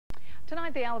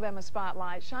Tonight, the Alabama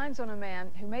Spotlight shines on a man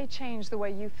who may change the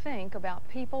way you think about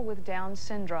people with Down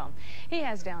syndrome. He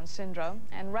has Down syndrome,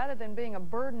 and rather than being a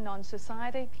burden on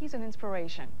society, he's an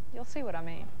inspiration. You'll see what I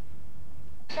mean.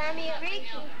 Sign me up. Ricky.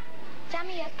 Sign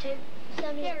me up, too.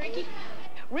 Sign me up, Ricky.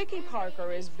 Ricky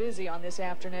Parker is busy on this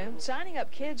afternoon, signing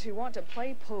up kids who want to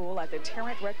play pool at the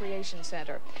Tarrant Recreation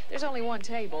Center. There's only one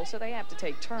table, so they have to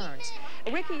take turns.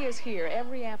 Ricky is here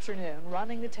every afternoon,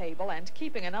 running the table and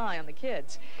keeping an eye on the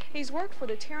kids. He's worked for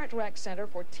the Tarrant Rec Center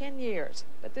for 10 years,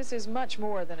 but this is much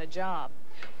more than a job.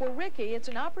 For Ricky, it's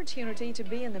an opportunity to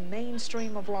be in the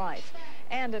mainstream of life,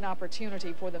 and an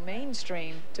opportunity for the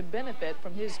mainstream to benefit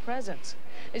from his presence.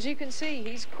 As you can see,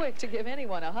 he's quick to give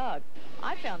anyone a hug.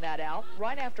 I found that out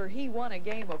right after he won a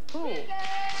game of pool.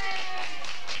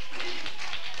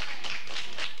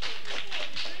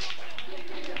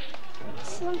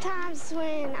 Sometimes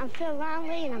when I feel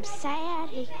lonely and I'm sad,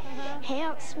 he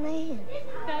helps me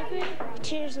Does he? and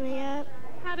cheers me up.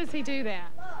 How does he do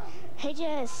that? He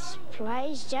just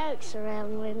plays jokes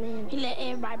around with me. He let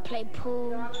everybody play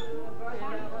pool.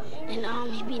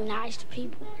 And he be nice to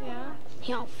people. Yeah.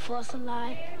 He don't fuss a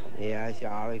lot. Yeah, it's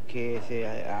all the kids.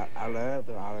 I love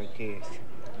all the kids.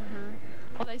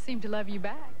 Well, they seem to love you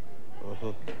back.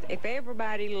 If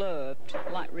everybody loved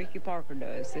like Ricky Parker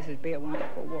does, this would be a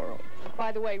wonderful world.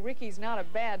 By the way, Ricky's not a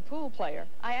bad pool player.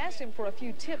 I asked him for a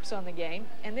few tips on the game,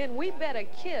 and then we bet a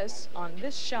kiss on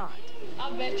this shot.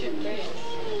 I'll bet you a kiss.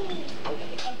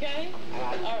 Okay? All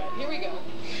right, here we go.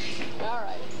 All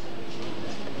right.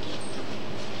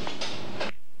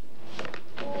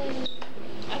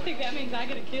 I think that means I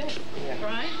get a kiss,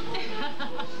 right?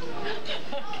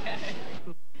 Okay.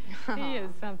 He is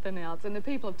something else, and the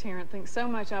people of Tarrant think so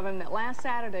much of him that last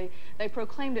Saturday they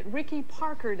proclaimed it Ricky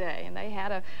Parker Day, and they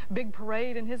had a big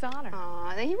parade in his honor.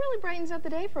 He really brightens up the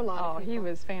day for a lot of people. Oh, he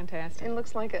was fantastic. And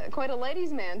looks like quite a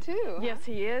ladies' man, too. Yes,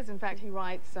 he is. In fact, he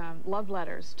writes love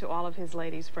letters to all of his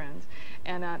ladies' friends.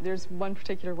 And there's one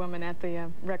particular woman at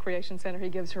the recreation center. He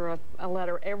gives her a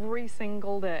letter every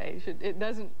single day. It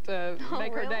doesn't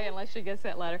make her day unless she gets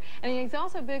that letter. And he's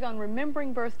also big on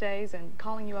remembering birthdays and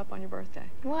calling you up on your birthday.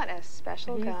 What a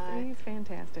special guy. He's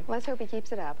fantastic. Let's hope he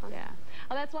keeps it up, huh? Yeah.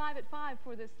 Well, that's live at 5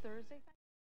 for this Thursday.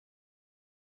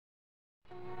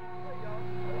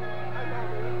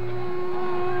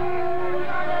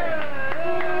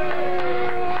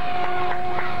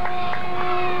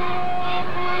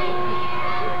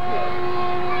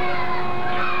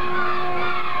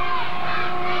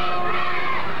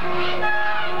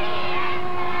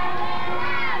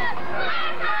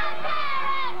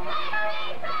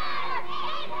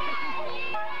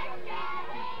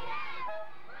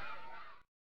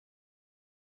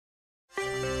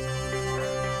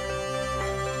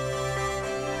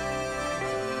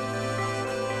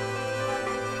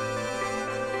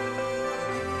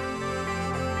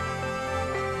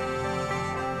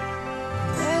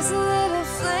 There's a little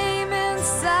flame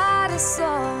inside us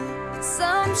all.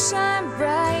 Some shine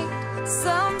bright,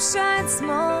 some shine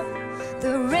small.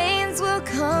 The rains will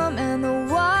come and the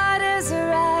waters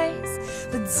rise,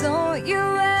 but don't you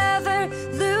ever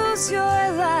lose your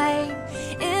light.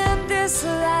 In this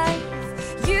life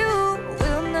you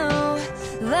will know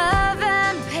love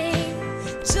and pain,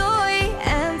 joy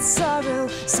and sorrow.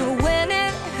 So when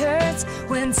it hurts,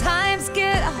 when times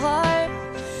get hard,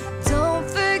 don't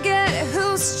forget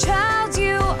whose child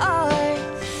you are.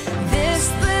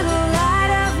 This little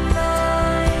light of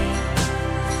mine,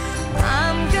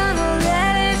 I'm gonna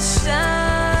let it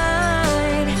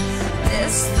shine.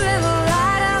 This little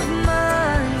light of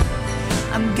mine,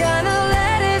 I'm gonna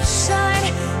let it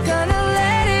shine, gonna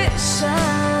let it shine.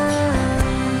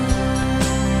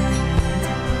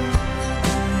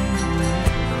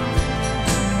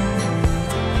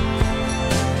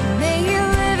 May you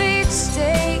live each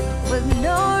day with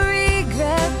no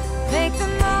regret. Make the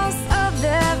most of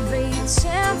every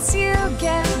chance you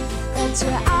get. Let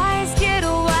your eyes get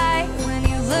wide when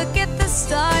you look at the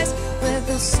stars, with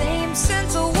the same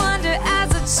sense of wonder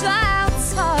as a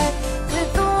child's heart.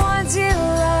 With the ones you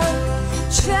love,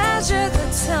 treasure the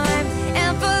time,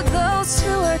 and for those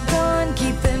who are gone,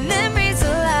 keep the memories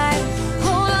alive.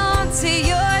 Hold on to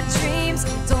your dreams,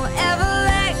 don't ever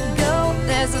let go.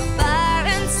 There's a fire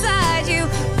inside you,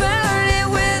 burn it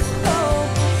with hope.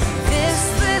 This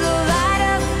little light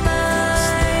of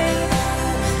mine,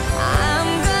 I'm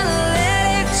gonna let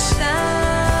it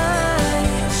shine.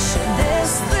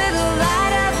 This little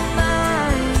light of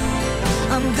mine,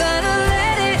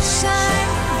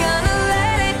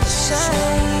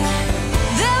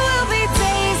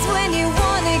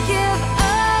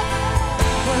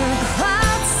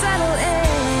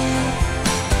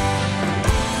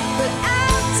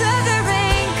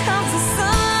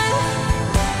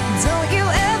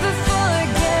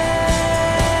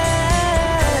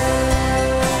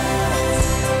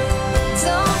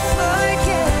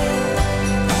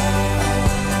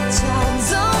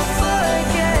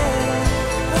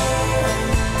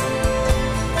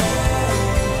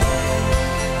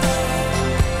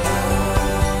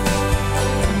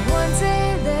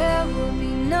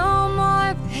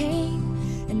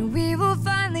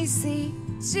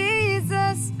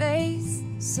 Jesus' face.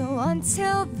 So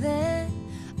until then,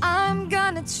 I'm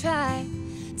gonna try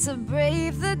to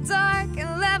brave the dark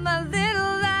and let my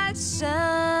little light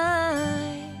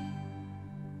shine.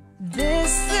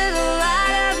 This